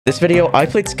This video, I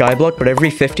played Skyblock, but every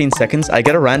 15 seconds, I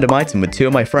get a random item with 2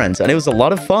 of my friends, and it was a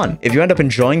lot of fun. If you end up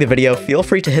enjoying the video, feel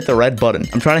free to hit the red button.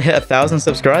 I'm trying to hit 1,000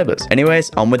 subscribers. Anyways,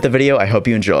 on with the video. I hope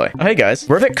you enjoy. Oh, hey guys,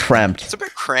 we're a bit cramped. It's a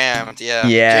bit cramped, yeah.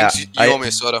 Yeah. Jinx, you owe me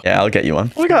a soda. Yeah, I'll get you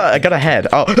one. Oh my god, I got a head.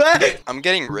 Oh. I'm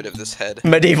getting rid of this head.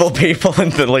 Medieval people in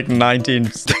the, like,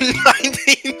 19s.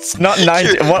 19s? Not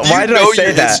 19. Why did I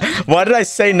say that? Why did I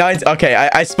say 19? Okay,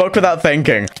 I spoke without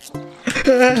thinking.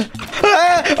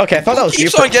 Okay, I thought that was you.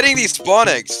 Keeps on getting these spawn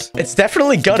eggs. It's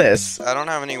definitely Goddess. I don't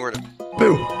have anywhere to...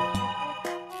 Boo.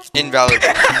 Invalid.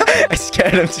 I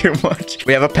scared him too much.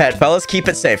 We have a pet. Fellas, keep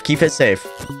it safe. Keep it safe.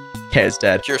 Okay, it's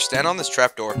dead. Here, stand on this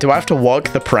trapdoor. Do I have to walk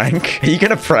the prank? Are you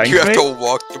gonna prank me? You have to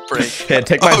walk the prank. Here,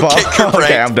 take my ball.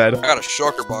 Okay, I'm dead. I got a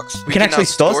shulker box. We can actually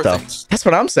store stuff. Things. That's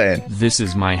what I'm saying. This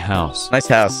is my house. Nice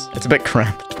house. It's a bit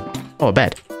cramped. Oh, a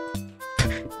bed.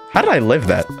 How did I live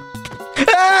that?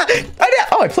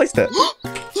 Oh, I placed it. Look.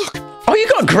 Oh, you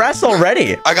got grass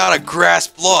already. I got a grass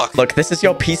block. Look, this is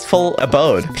your peaceful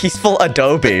abode. Peaceful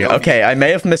Adobe. Okay, I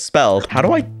may have misspelled. How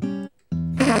do I...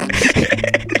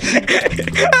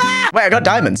 Wait, I got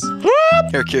diamonds.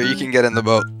 Here, Kier, you can get in the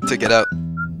boat to get out.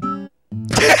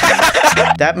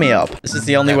 Dap me up. This is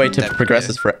the only way to progress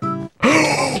this for...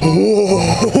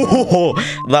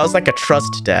 That was like a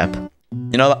trust dap.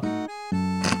 You know that...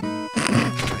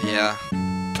 Yeah.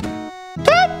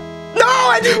 No,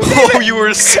 I didn't see Oh, you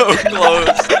were so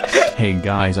close. Hey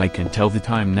guys, I can tell the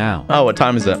time now. Oh, what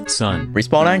time is it? Son.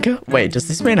 Respawn anchor? Wait, does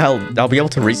this mean I'll be able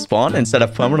to respawn instead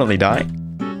of permanently die?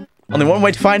 Only one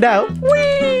way to find out.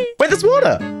 Whee! Wait, there's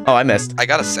water. Oh, I missed. I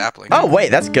got a sapling. Oh, wait,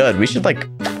 that's good. We should, like...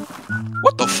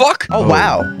 What the fuck? Oh,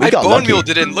 wow. We got bone lucky. meal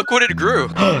did it, and look what it grew.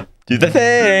 Do the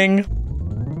thing.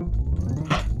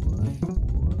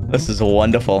 This is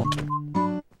wonderful.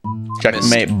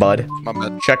 Checkmate, bud. My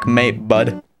bad. Checkmate,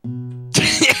 bud.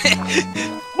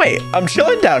 Wait, I'm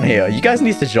chilling down here. You guys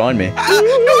need to join me. No,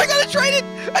 I gotta trade it.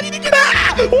 I need to get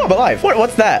out. Oh, I'm alive.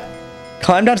 What's that?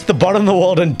 Climb down to the bottom of the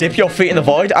world and dip your feet in the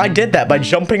void? I did that by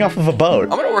jumping off of a boat.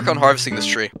 I'm gonna work on harvesting this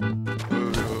tree.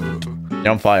 You're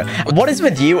on fire. What is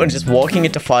with you and just walking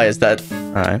into fires that...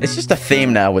 Alright. It's just a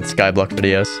theme now with Skyblock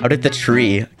videos. How did the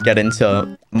tree get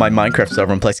into my Minecraft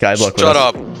server and play Skyblock with us? Shut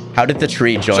up. How did the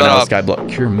tree join our Skyblock?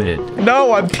 Cure mid.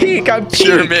 No, I'm peak. I'm peak.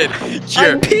 Cure mid.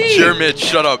 Cure. I'm peak. Cure mid.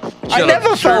 Shut up. I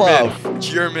never fell off.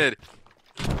 Cure mid.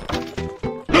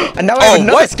 And now I have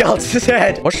another skeleton's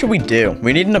head. What should we do?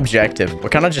 We need an objective. We're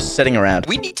kind of just sitting around.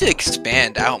 We need to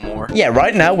expand out more. Yeah,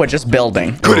 right now we're just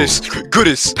building. Goodness.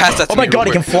 Pass that to me. Oh my god,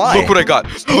 he can fly. Look what I got.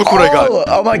 Look what I got.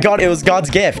 Oh my god, it was God's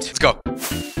gift. Let's go.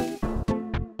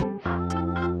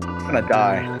 I'm gonna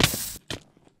die.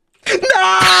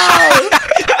 No!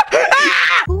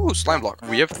 Ooh, slime block.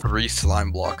 We have 3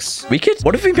 slime blocks. We could...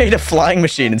 What if we made a flying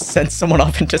machine and sent someone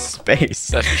off into space?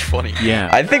 That'd be funny. Yeah.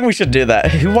 I think we should do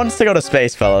that. Who wants to go to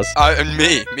space, fellas? And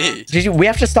me. We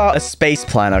have to start a space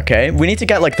plan, okay? We need to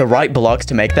get, like, the right blocks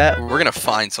to make that. We're gonna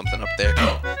find something up there.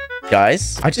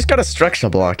 Guys, I just got a structure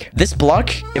block. This block,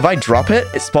 if I drop it,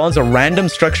 it spawns a random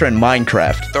structure in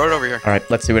Minecraft. Throw it over here. All right,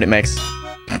 let's see what it makes.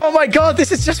 Oh my god,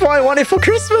 this is just what I wanted for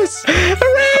Christmas.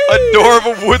 Hooray!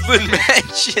 Adorable woodland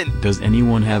mansion. Does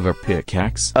anyone have a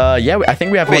pickaxe? Yeah, I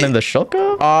think we have one in the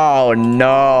shulker. Oh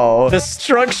no. The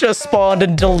structure spawned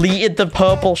and deleted the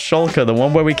purple shulker, the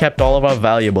one where we kept all of our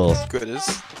valuables. Good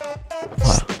as.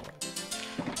 Wow.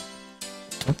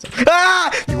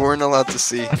 Ah! You weren't allowed to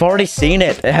see. I've already seen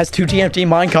it. It has 2 TNT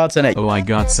minecarts in it. Oh, I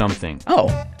got something.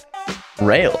 Oh.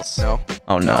 Rails. No.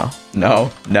 Oh no.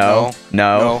 No.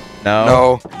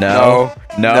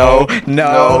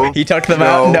 He took them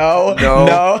out. No.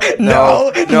 That I'm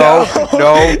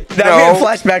getting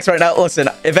flashbacks right now. Listen,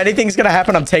 if anything's gonna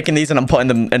happen, I'm taking these and I'm putting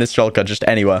them in a shulker just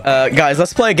anywhere. Guys,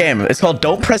 let's play a game. It's called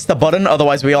Don't Press the Button,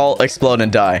 otherwise we all explode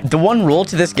and die. The one rule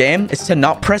to this game is to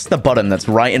not press the button that's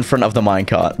right in front of the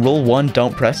minecart. Rule 1,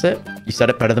 don't press it. You said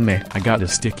it better than me. I got a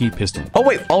sticky piston. Oh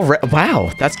wait,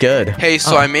 wow, that's good. Hey,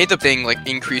 so I made the thing like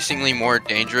increasingly more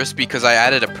dangerous because I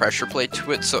added a pressure plate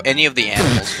to it, so any of the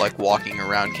animals like walking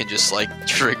around can just like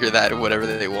trigger that or whatever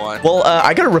they want. Well,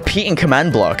 I got a repeating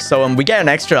command block, so we get an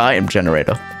extra item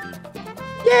generator.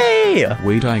 Yay!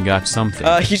 Wait, I got something.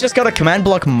 He just got a command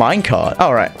block minecart.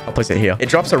 All right, I'll place it here. It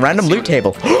drops a random loot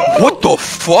table. What the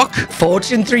fuck?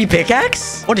 Fortune 3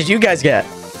 pickaxe? What did you guys get?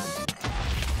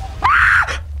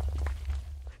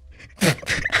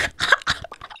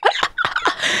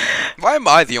 Why am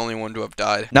I the only one to have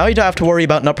died? Now you don't have to worry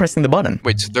about not pressing the button.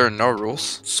 Wait, so there are no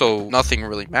rules? So nothing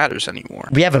really matters anymore.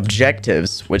 We have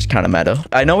objectives, which kind of matter.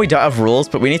 I know we don't have rules,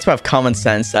 but we need to have common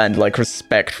sense and, like,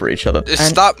 respect for each other. Just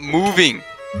stop moving.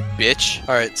 bitch.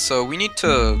 Alright, so we need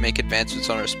to make advancements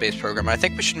on our space program. I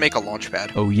think we should make a launch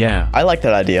pad. Oh yeah. I like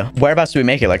that idea. Whereabouts do we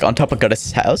make it? Like on top of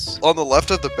Goddess's house? On the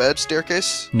left of the bed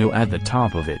staircase? No, at the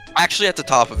top of it. Actually, at the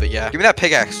top of it, yeah. Give me that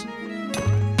pickaxe.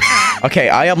 Okay,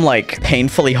 I am like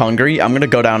painfully hungry. I'm gonna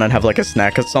go down and have like a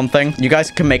snack or something. You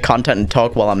guys can make content and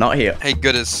talk while I'm not here. Hey,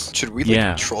 Goodness, should we like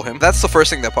Yeah. troll him? That's the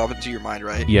first thing that popped into your mind,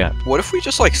 right? Yeah. What if we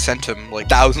just like sent him like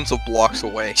thousands of blocks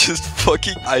away? Just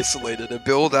fucking isolated to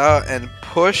build out and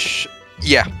push.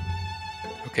 Yeah.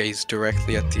 Okay, he's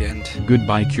directly at the end.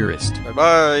 Goodbye, Curist.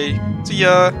 Bye-bye. See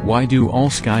ya. Why do all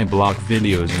Skyblock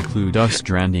videos include us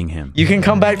stranding him? You can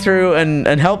come back through and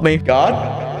help me. God?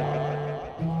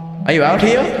 Are you out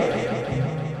here?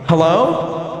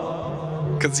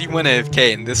 Hello? Because he went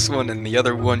AFK in this one, and the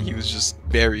other one, he was just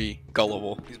very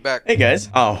gullible. He's back. Hey guys.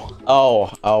 Oh,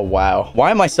 wow. Why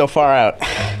am I so far out?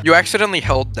 You accidentally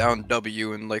held down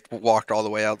W and like walked all the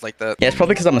way out like that. Yeah, it's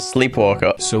probably because I'm a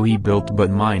sleepwalker. So he built but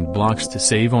mined blocks to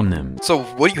save on them. So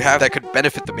what do you have that could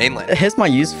benefit the mainland? Here's my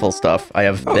useful stuff. I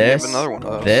have Oh, you this, have another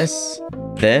one. this.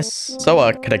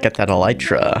 So, could I get that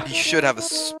elytra? You should have a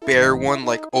spare one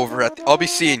like over at the... I'll be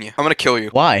seeing you. I'm gonna kill you.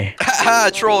 Why? Haha,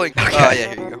 trolling. Okay. Yeah, here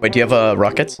you go. Wait, do you have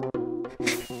rockets?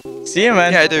 See you,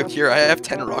 man. Yeah, I do. Here, I have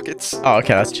 10 rockets. Oh,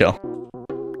 okay, that's chill.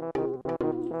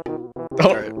 Oh,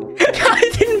 Alright.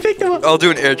 I didn't pick them up. I'll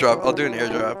do an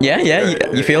airdrop. Yeah,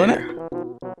 Alright, you feeling it? here.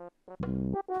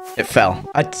 It fell.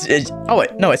 Oh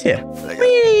wait, no, it's here. I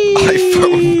got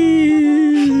iPhone.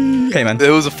 Okay, man. It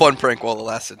was a fun prank while it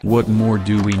lasted. What more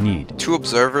do we need? 2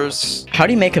 observers, How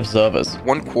do you make observers?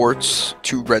 1 quartz,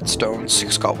 2 redstone,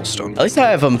 6 cobblestone. At least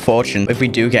I have fortune. If we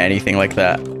do get anything like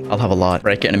that, I'll have a lot.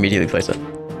 Break it and immediately place it.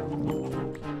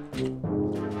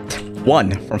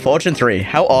 1 from fortune 3.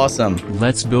 How awesome.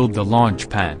 Let's build the launch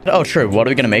pad. Oh, true. What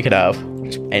are we gonna make it out of?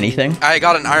 Just anything? I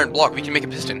got an iron block. We can make a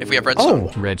piston if we have redstone.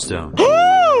 Oh. Redstone.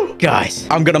 Guys,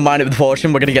 I'm gonna mine it with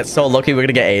fortune. We're gonna get so lucky. We're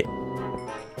gonna get 8.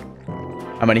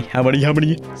 How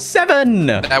many? 7!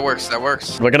 That works.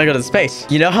 We're gonna go to space.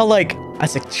 You know how, like,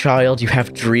 as a child, you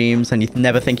have dreams and you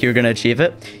never think you're gonna achieve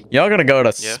it? You're gonna go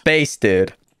to space,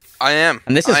 dude. I am.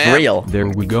 And this is real. There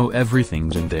we go,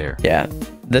 everything's in there. Yeah.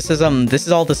 This is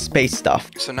all the space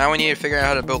stuff. So now we need to figure out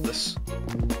how to build this.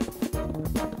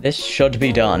 This should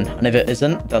be done. And if it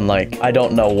isn't, then, like, I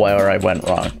don't know where I went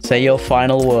wrong. Say your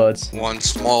final words. 1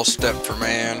 small step for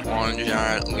man, 1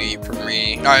 giant leap for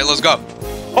me. All right, let's go.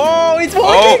 Oh, it's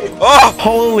working! Oh!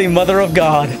 Holy mother of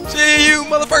God. See you,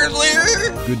 motherfuckers,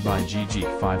 later. Goodbye,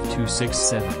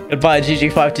 GG5267. Goodbye,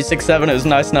 GG5267. It was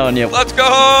nice knowing you. Let's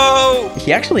go.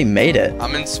 He actually made it.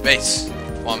 I'm in space.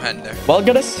 Well, I'm heading there. Well,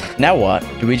 goodness, now what?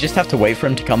 Do we just have to wait for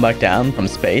him to come back down from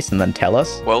space and then tell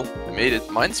us? Well, I made it.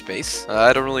 Mine's space.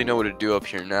 I don't really know what to do up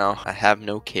here now. I have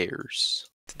no cares.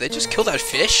 Did they just kill that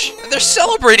fish? And they're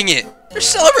celebrating it. They're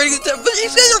celebrating it.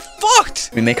 These guys are fucked.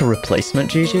 We make a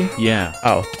replacement, GG? Yeah.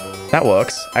 Oh, that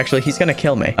works. Actually, he's gonna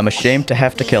kill me. I'm ashamed to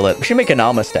have to kill it. We should make an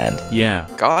armor stand. Yeah.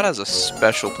 God has a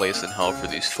special place in hell for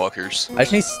these fuckers. I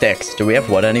just need sticks. Do we have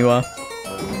wood anywhere?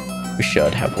 We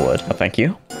should have wood. Oh, thank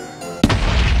you.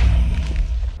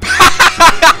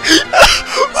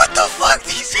 What the fuck?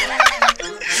 These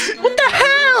What the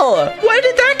hell? Where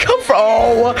did that come from?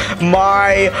 Oh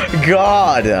my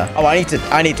God. Oh,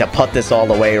 I need to put this all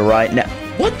the way right now.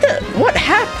 What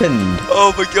happened?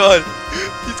 Oh my god.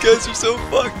 These guys are so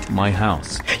fucked. My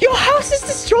house. Your house is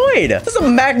destroyed. This is a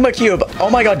magma cube. Oh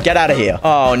my God, get out of here.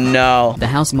 Oh no. The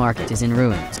house market is in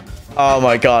ruins. Oh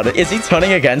my God. Is he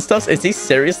turning against us? Is he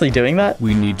seriously doing that?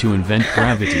 We need to invent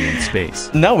gravity in space.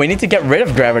 No, we need to get rid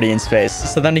of gravity in space,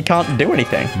 so then he can't do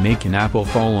anything. Make an apple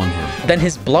fall on him. Then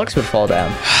his blocks would fall down.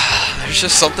 There's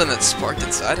just something that sparked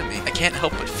inside of me. I can't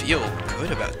help but feel good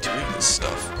about doing this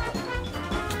stuff.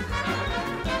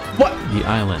 What? The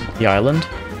island. The island?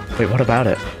 Wait, what about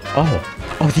it?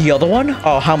 Oh, the other one?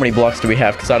 Oh, how many blocks do we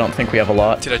have? Because I don't think we have a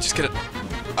lot. Did I just get it?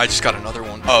 I just got another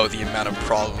one. Oh, the amount of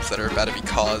problems that are about to be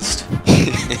caused.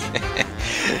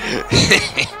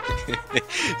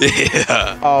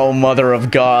 Yeah. Oh, mother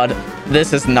of God.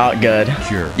 This is not good.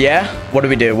 Sure. Yeah? What do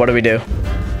we do? What do we do?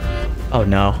 Oh,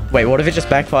 no. Wait, what if it just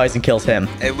backfires and kills him?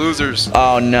 Hey, losers.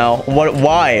 Oh, no. What?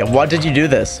 Why? Why did you do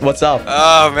this? What's up?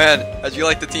 Oh, man. How'd you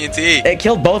like the TNT? It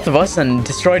killed both of us and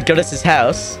destroyed Goodness's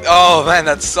house. Oh, man,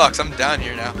 that sucks. I'm down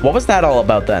here now. What was that all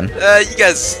about then? You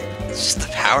guys... It's just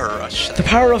the power rush. The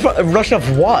power of rush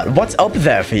of what? What's up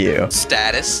there for you?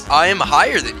 Status. I am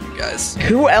higher than you guys.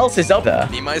 Who else is up there?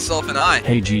 Me, myself, and I.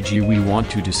 Hey, GG, we want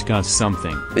to discuss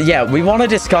something. Yeah, we want to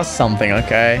discuss something,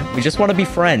 okay? We just want to be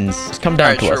friends. Just come down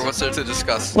Alright, to sure. us. What's there to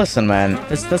discuss? Listen, man,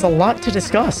 there's a lot to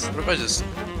discuss. What if I just...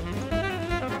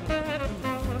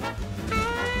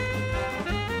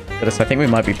 Goodness, I think we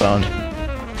might be boned.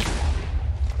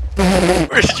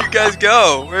 Where did you guys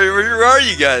go? Where are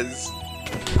you guys?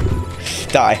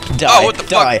 Die. Oh, what the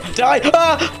die. fuck? Die.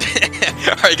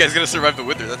 Ah! Are you guys gonna survive the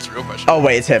wither? That's the real question. Oh,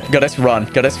 wait, it's him. Goddess, run.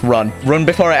 Goddess, run. Run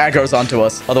before it aggro's onto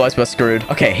us. Otherwise, we're screwed.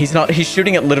 Okay, he's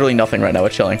shooting at literally nothing right now. We're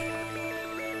chilling.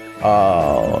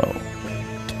 Oh.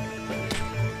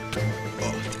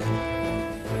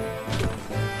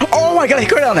 Oh my god, he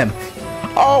crit on him.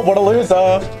 Oh, what a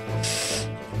loser.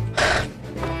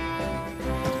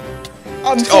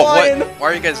 I'm flying. What? Why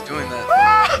are you guys doing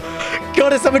that?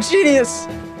 Goddess, I'm a genius.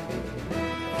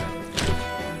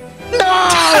 No!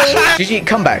 GG,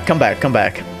 come back.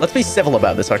 Let's be civil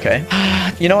about this, okay?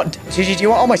 You know what? GG, do you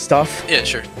want all my stuff? Yeah,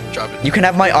 sure. Drop it. You can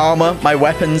have my armor, my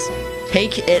weapons.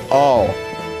 Take it all.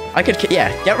 I could,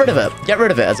 yeah, get rid of it. Get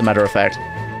rid of it, as a matter of fact.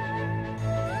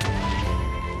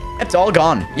 It's all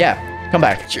gone. Yeah, come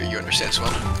back. Sure, you understand,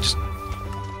 Swan. Just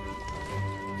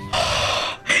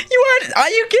Are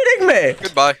you kidding me?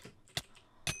 goodbye.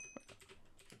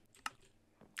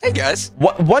 Hey guys.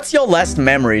 What's your last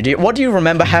memory? What do you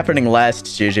remember happening last,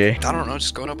 GG? I don't know,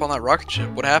 just going up on that rocket ship.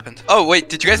 What happened? Oh wait,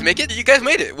 did you guys make it? You guys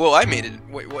made it. Well, I made it.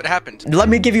 Wait, what happened? Let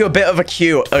me give you a bit of a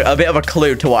cue, a bit of a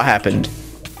clue to what happened.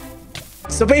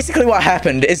 So basically what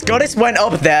happened is Goddess went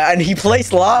up there and he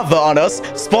placed lava on us,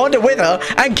 spawned a wither,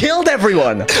 and killed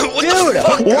everyone. Dude,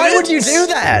 why would you do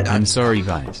that? I'm sorry,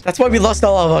 guys. That's why we lost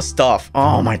all of our stuff.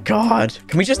 Oh my god.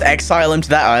 Can we just exile him to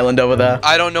that island over there?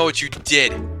 I don't know what you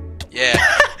did. Yeah.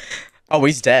 Oh,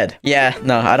 he's dead. Yeah,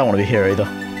 no, I don't want to be here either.